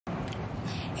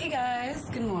Hey guys,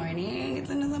 good morning. It's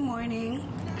another morning.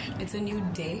 It's a new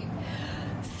day.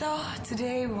 So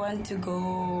today we want to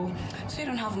go, so we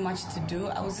don't have much to do.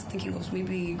 I was just thinking of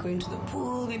maybe going to the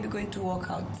pool, maybe going to walk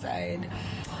outside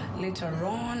later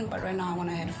on, but right now I want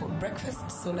to head for breakfast,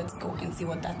 so let's go and see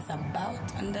what that's about,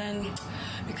 and then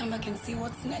we come back and see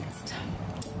what's next.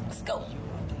 Let's go.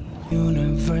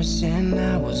 Universe, and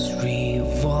I was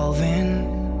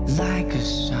revolving like a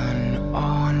sun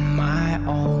on my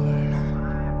own.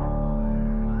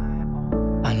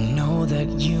 I know that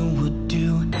you would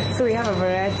do. So we have a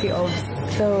variety of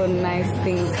so nice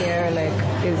things here, like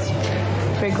this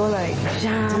Prego like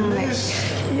jam, like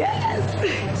yes.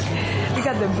 We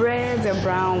got the bread, the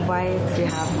brown white, we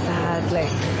have that,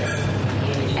 like,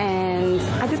 and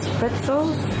are these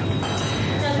pretzels?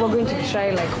 We're going to try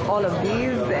like all of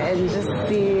these and just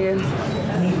see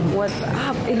what's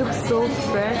up. It looks so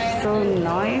fresh, so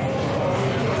nice.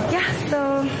 Yeah,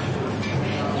 so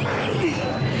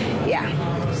yeah.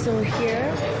 So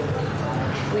here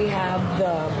we have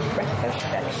the breakfast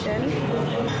section.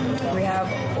 We have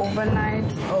overnight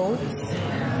oats,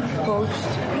 poached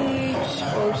peach,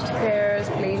 poached pears,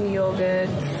 plain yogurt,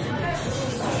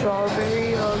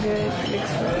 strawberry yogurt,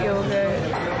 mixed with yogurt.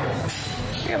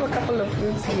 We have a couple of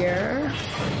fruits here.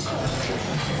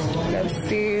 Let's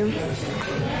see.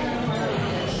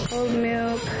 Cold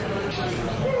milk,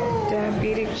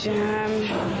 diabetic jam.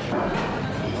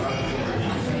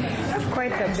 I have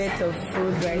quite a bit of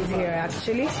food right here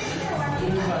actually.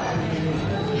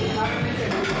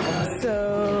 So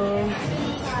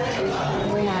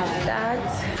we have that.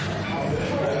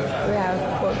 We have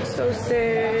pork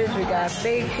sausage, we got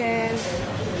bacon.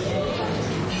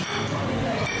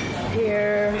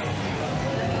 Here,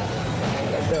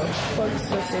 the pork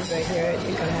sausage right here. I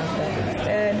think I'll have that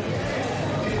instead.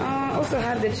 Also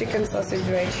have the chicken sausage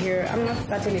right here. I'm not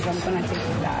certain if I'm gonna take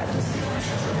that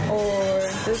or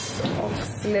this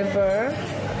ox liver.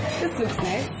 This looks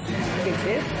nice. Get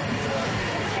this.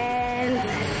 And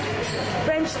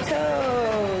French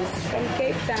toast from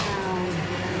Cape Town.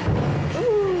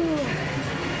 Ooh,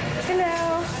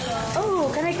 hello.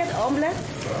 Oh, can I get omelette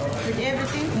with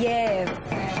everything? Yes.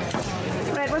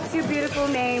 Right, what's your beautiful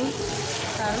name?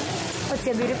 What's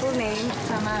your beautiful name?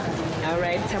 Tamara. All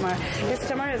right, Tamara. Yes,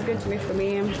 Tamara is going to make for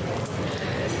me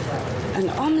an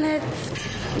omelette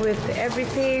with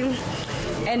everything.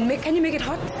 And can you make it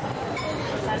hot?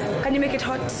 Can you make it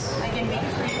hot? I can make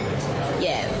it for you.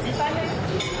 Yes.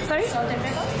 Sorry? Salt and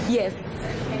pepper? Yes.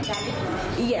 And garlic?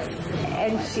 Yes.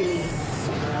 And chili.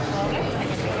 Okay, I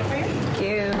can make it for you. Thank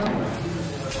you.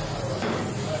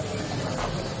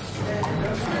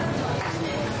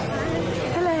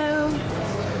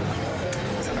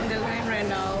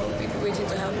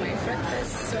 To have my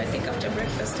breakfast, so I think after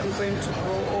breakfast I'm going to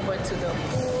go over to the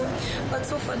pool. But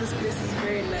so far this place is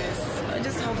very nice. I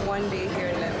just have one day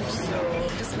here left, so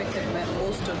just make the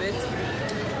most of it.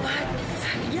 But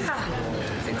yeah,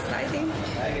 it's exciting.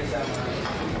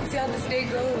 See how this day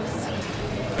goes.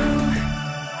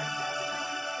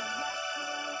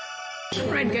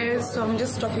 Right guys, so I'm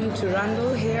just talking to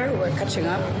Randall here. We're catching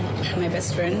up, my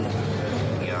best friend.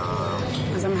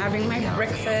 As I'm having my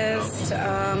breakfast,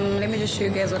 let me just show you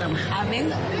guys what I'm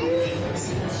having.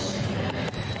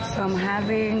 So I'm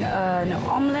having an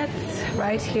omelette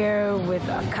right here with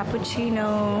a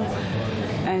cappuccino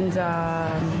and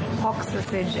pork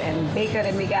sausage and bacon,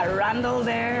 and we got Randall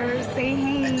there. Say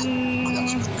hey.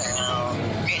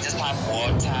 Just have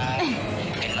water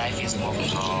and life is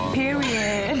moving on.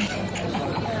 Period.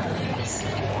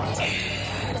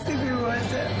 Sipping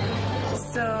water.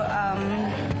 So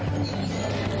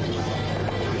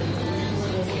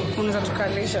unaweza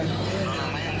tukalisha.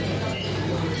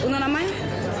 Unaona maya?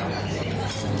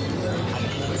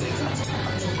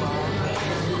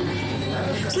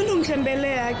 Sio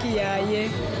mtembelea haki yaye.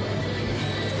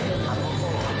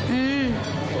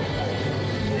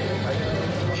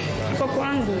 Kwa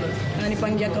kwangu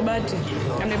ananipangia kabati.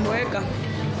 Ameboeka.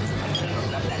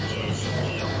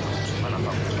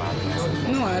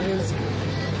 No worries.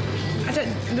 Acha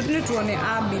ndio tuone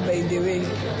Abby by the way.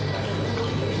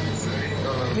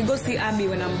 We go see Abby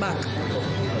when I'm back.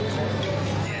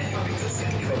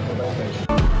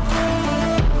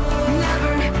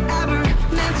 Never ever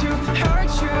meant to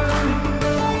hurt you.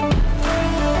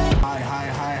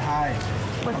 Hi.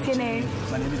 What's your name?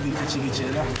 My name is Nika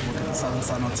Chigichela. Working at Southern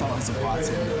Sun Hotel as a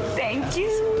bartender. Thank you.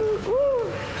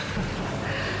 Woo.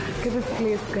 Look at this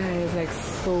place, guys. Like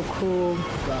so cool.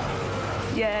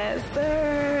 Yes,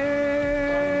 sir.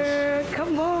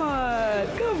 Come on.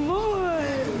 Come on.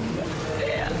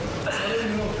 Yeah.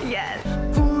 Yes.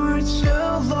 For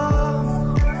too long.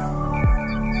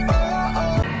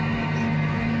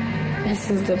 This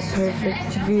is the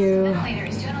perfect view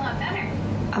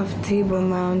of Table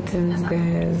Mountains,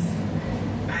 guys.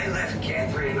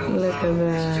 Look at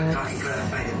that.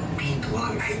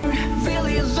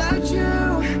 Really loved you.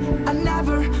 I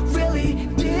never really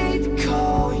did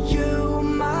call you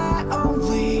my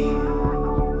only.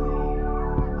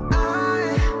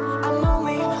 I'm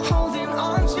only holding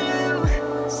on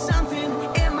to something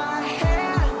in my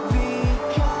head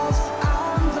because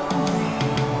I'm lonely.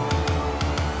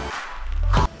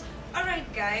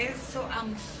 Alright guys, so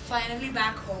I'm finally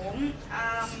back home.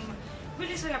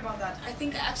 Really sorry about that. I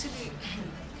think I actually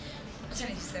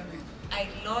I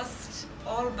lost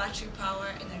all battery power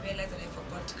and I realized that I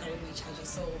forgot to carry my charger,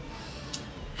 so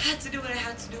I had to do what I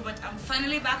had to do. But I'm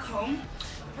finally back home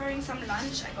preparing some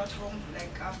lunch. I got home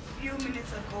like a few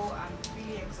minutes ago. I'm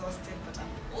really exhausted, but I'm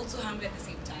also hungry at the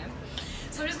same time.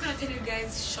 So I'm just gonna tell you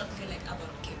guys shortly like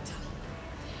about Cape Town.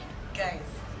 Guys,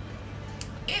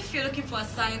 if you're looking for a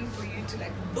sign for you to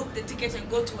like book the ticket and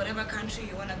go to whatever country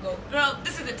you wanna go, girl,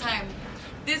 this is the time.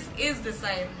 This is the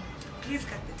sign. Please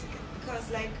cut the ticket, because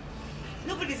like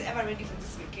nobody's ever ready for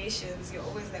these vacations. You're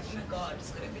always like, oh my god, it's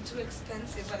gonna be too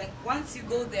expensive. But like once you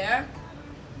go there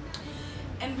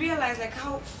and realize like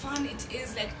how fun it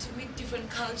is, like to meet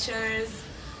different cultures.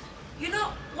 You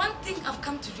know, one thing I've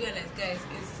come to realize, guys,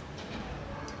 is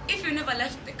if you never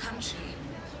left the country,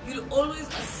 you'll always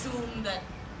assume that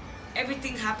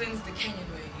everything happens the Kenyan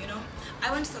way, you know.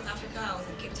 I went to South Africa, I was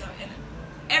in Cape Town, and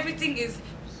everything is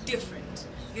different,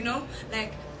 you know.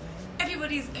 Like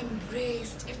everybody's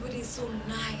embraced, everybody's so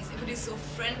nice, everybody's so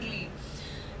friendly.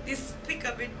 They speak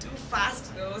a bit too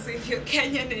fast though, so if you're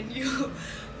Kenyan and you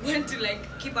want to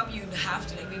like keep up, you'd have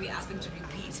to like maybe ask them to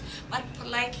repeat, but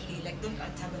politely, like don't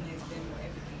antagonize them or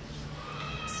everything.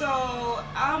 So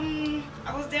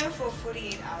I was there for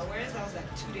 48 hours. That was like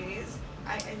 2 days.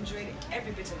 I enjoyed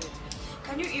every bit of it.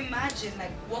 Can you imagine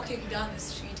like walking down the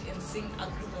street and seeing a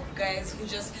group of guys who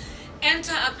just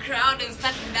enter a crowd and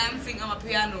start dancing on a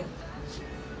piano?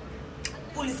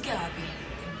 Police happy.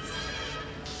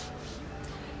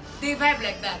 They vibe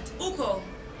like that. Uko,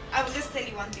 I will just tell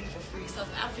you one thing for free.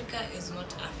 South Africa is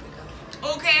not Africa.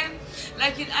 Okay?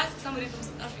 Like you'd ask somebody from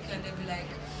South Africa and they'd be like,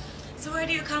 so where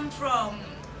do you come from?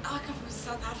 Oh, I come from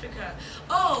South Africa.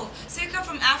 Oh, so you come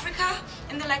from Africa?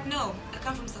 And they're like, no, I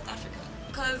come from South Africa.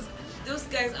 Because those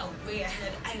guys are way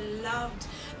ahead. I loved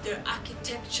their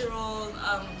architectural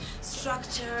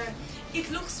structure.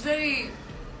 It looks very,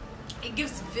 it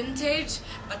gives vintage,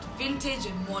 but vintage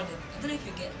and modern. I don't know if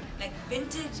you get it. Like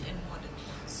vintage and modern.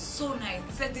 So nice.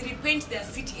 It's like they repaint their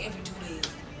city every 2 days.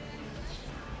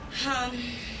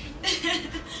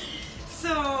 So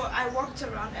I walked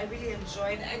around, I really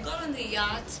enjoyed. I got on the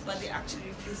yacht, but they actually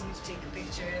refused me to take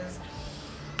pictures.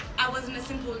 I was in a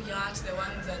simple yacht, the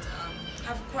ones that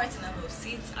have quite a number of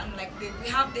seats. And like they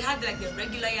had like the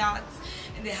regular yachts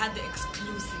and they had the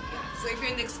exclusive yachts. So if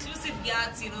you're in the exclusive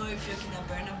yachts, you know, if you're in a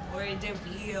Burnham or De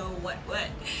Rio, what,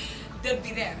 they'll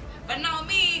be there. But now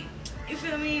me, you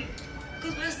feel me?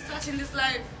 Because we're starting this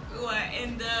life, we're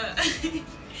in the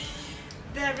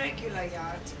the regular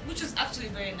yacht, which was actually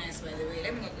very nice, by the way.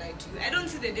 Let me not lie to you. I don't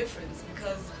see the difference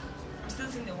because I'm still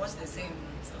seeing the watch the same.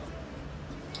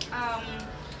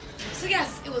 So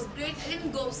yes, it was great. I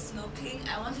didn't go snorkeling.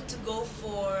 I wanted to go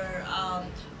for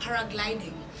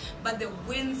paragliding, but the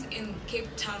winds in Cape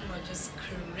Town were just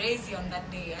crazy on that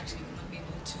day. Actually, could not be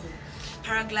able to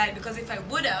paraglide because if I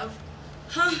would have,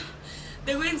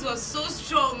 the winds were so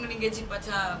strong in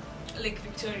Ngejipata, Lake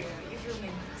Victoria. You feel me?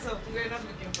 So we're not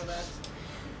looking for that.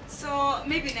 So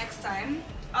maybe next time.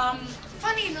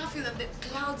 Funny enough is that the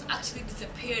clouds actually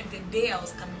disappeared the day I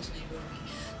was coming to Nairobi.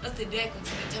 That's the day I could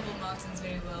see the Table Mountains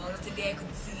very well. That's the day I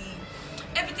could see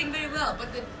everything very well. But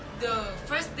the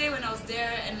first day when I was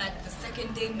there and like the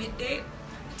second day, midday,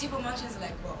 the Table Mountains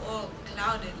like were all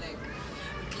clouded, like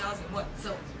with clouds and what.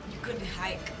 So you couldn't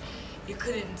hike, you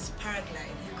couldn't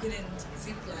paraglide, you couldn't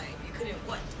zip line, you couldn't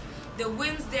what. The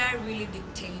winds there really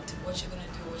dictate what you're gonna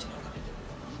do, what you're not gonna do.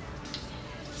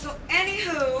 So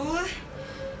anywho,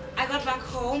 I got back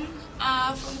home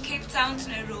from Cape Town to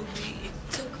Nairobi. It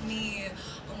took me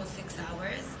almost 6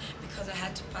 hours because I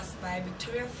had to pass by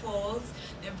Victoria Falls,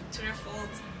 then Victoria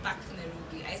Falls back to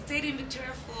Nairobi. I stayed in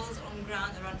Victoria Falls on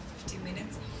ground around 50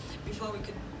 minutes before we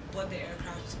could board the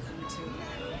aircraft to come to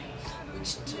Nairobi,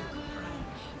 which took around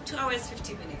 2 hours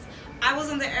 50 minutes. I was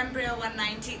on the Embraer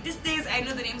 190. These days I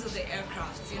know the names of the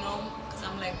aircrafts, you know, because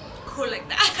I'm like cool like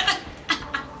that.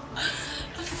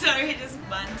 I'm sorry, just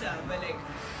banter, but like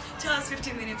 2 hours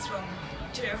 50 minutes from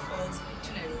Victoria Falls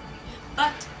to Nairobi.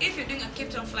 But if you're doing a Cape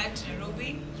Town flight to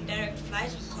Nairobi, direct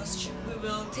flight, we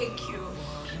will take you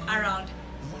around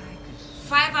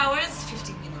 5 hours 50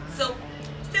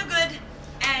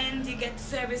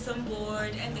 service on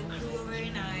board, and the crew were very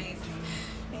nice.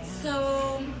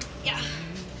 So yeah,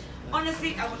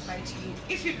 honestly, I won't lie to you.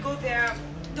 If you go there,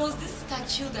 there was this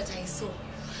statue that I saw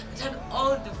that had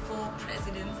all the 4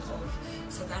 presidents of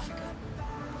South Africa.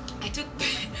 I took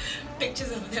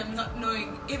pictures of them, not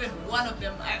knowing even one of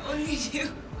them. I only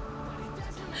knew,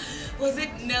 was it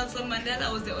Nelson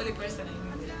Mandela? Was the only person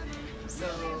I knew there. So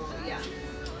yeah.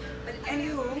 But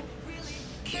anywho,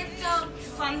 Cape Town,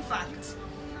 fun fact,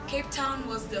 Cape Town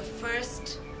was the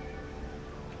first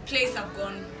place I've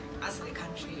gone as a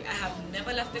country. I have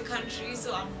never left the country,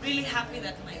 so I'm really happy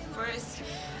that my first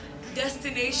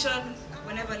destination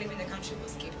whenever leaving the country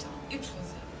was Cape Town. It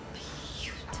was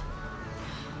beautiful.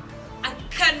 I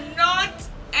cannot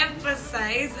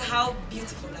emphasize how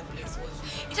beautiful that place was.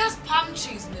 It has palm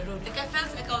trees in the road. Like I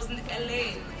felt like I was in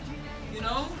LA, you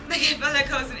know? Like I felt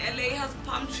like I was in LA. It has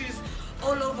palm trees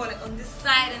all over, like on this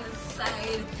side and this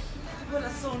side. People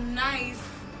are so nice.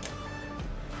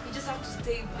 You just have to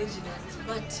stay vigilant.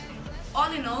 But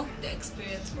all in all, the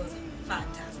experience was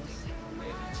fantastic.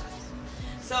 Very fantastic.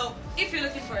 So if you're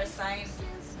looking for a sign,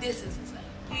 this is a sign.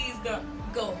 Please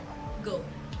go.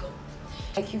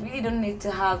 Like you really don't need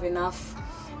to have enough,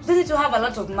 you don't need to have a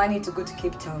lot of money to go to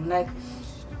Cape Town. Like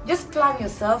just plan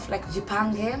yourself like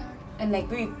Jipange, and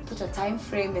like maybe put a time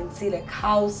frame and see like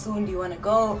how soon do you want to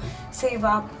go, save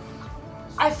up.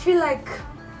 I feel like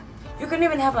you can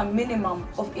even have a minimum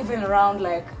of even around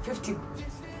like 50,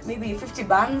 maybe 50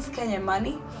 bands Kenyan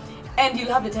money, and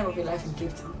you'll have the time of your life in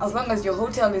Cape Town. As long as your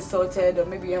hotel is sorted, or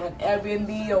maybe you have an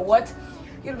Airbnb or what,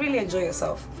 you'll really enjoy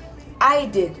yourself. I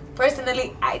did.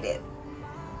 Personally, I did.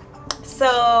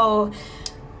 So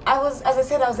as I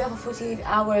said, I was there for 48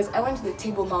 hours. I went to the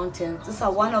Table Mountains. These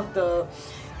are one of the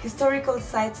historical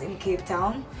sites in Cape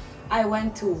Town. I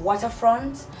went to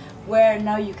Waterfront, where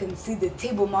now you can see the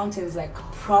Table Mountains like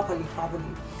properly.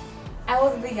 I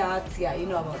was in the yachts, yeah, you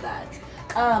know about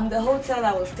that. The hotel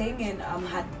I was staying in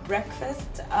had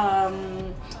breakfast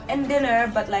and dinner,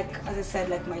 but like as I said,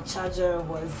 like my charger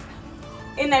was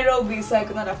in Nairobi, so I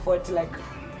could not afford to like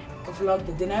vlog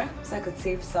the dinner, so I could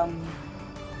save some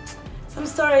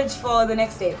storage for the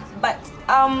next day. But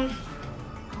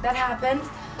that happened.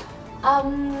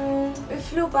 We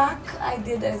flew back. I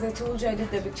did, as I told you, I did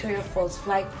the Victoria Falls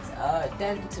flight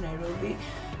then to Nairobi.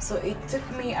 So it took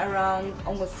me around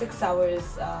almost 6 hours,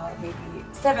 maybe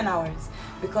 7 hours,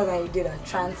 because I did a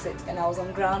transit and I was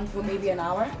on ground for maybe an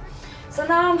hour. So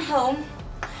now I'm home.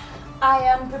 I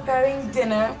am preparing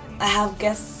dinner. I have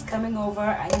guests coming over.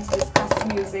 I need to discuss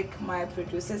music. My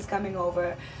producer is coming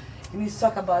over. We need to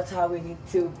talk about how we need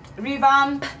to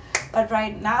revamp. But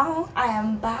right now, I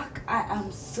am back. I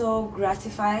am so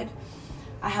gratified.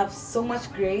 I have so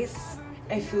much grace.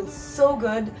 I feel so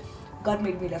good. God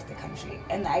made me leave the country.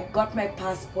 And I got my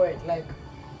passport like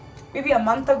maybe a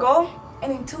month ago.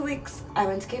 And in 2 weeks, I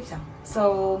went to Cape Town.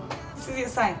 So this is your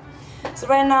sign. So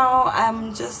right now,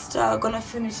 I'm just gonna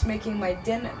finish making my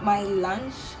dinner, my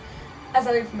lunch, as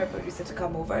I wait for my producer to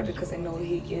come over, because I know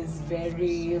he is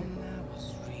very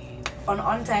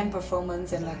on-time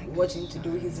performance and like what you need to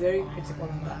do. He's very critical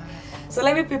on that. So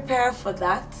let me prepare for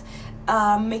that.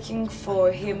 Making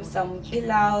for him some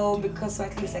pilau, because so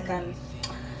at least I can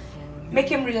make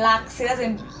him relax.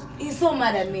 He's so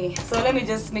mad at me. So let me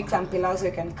just make some pilau so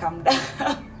he can calm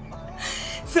down.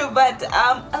 So but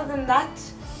other than that,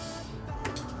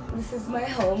 this is my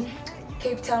home.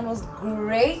 Cape Town was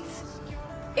great.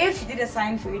 If you did a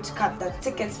sign for you to cut that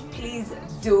ticket, please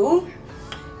do.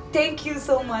 Thank you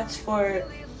so much for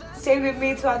staying with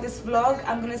me throughout this vlog.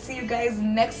 I'm gonna see you guys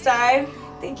next time.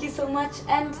 Thank you so much,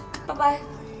 and bye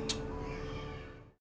bye.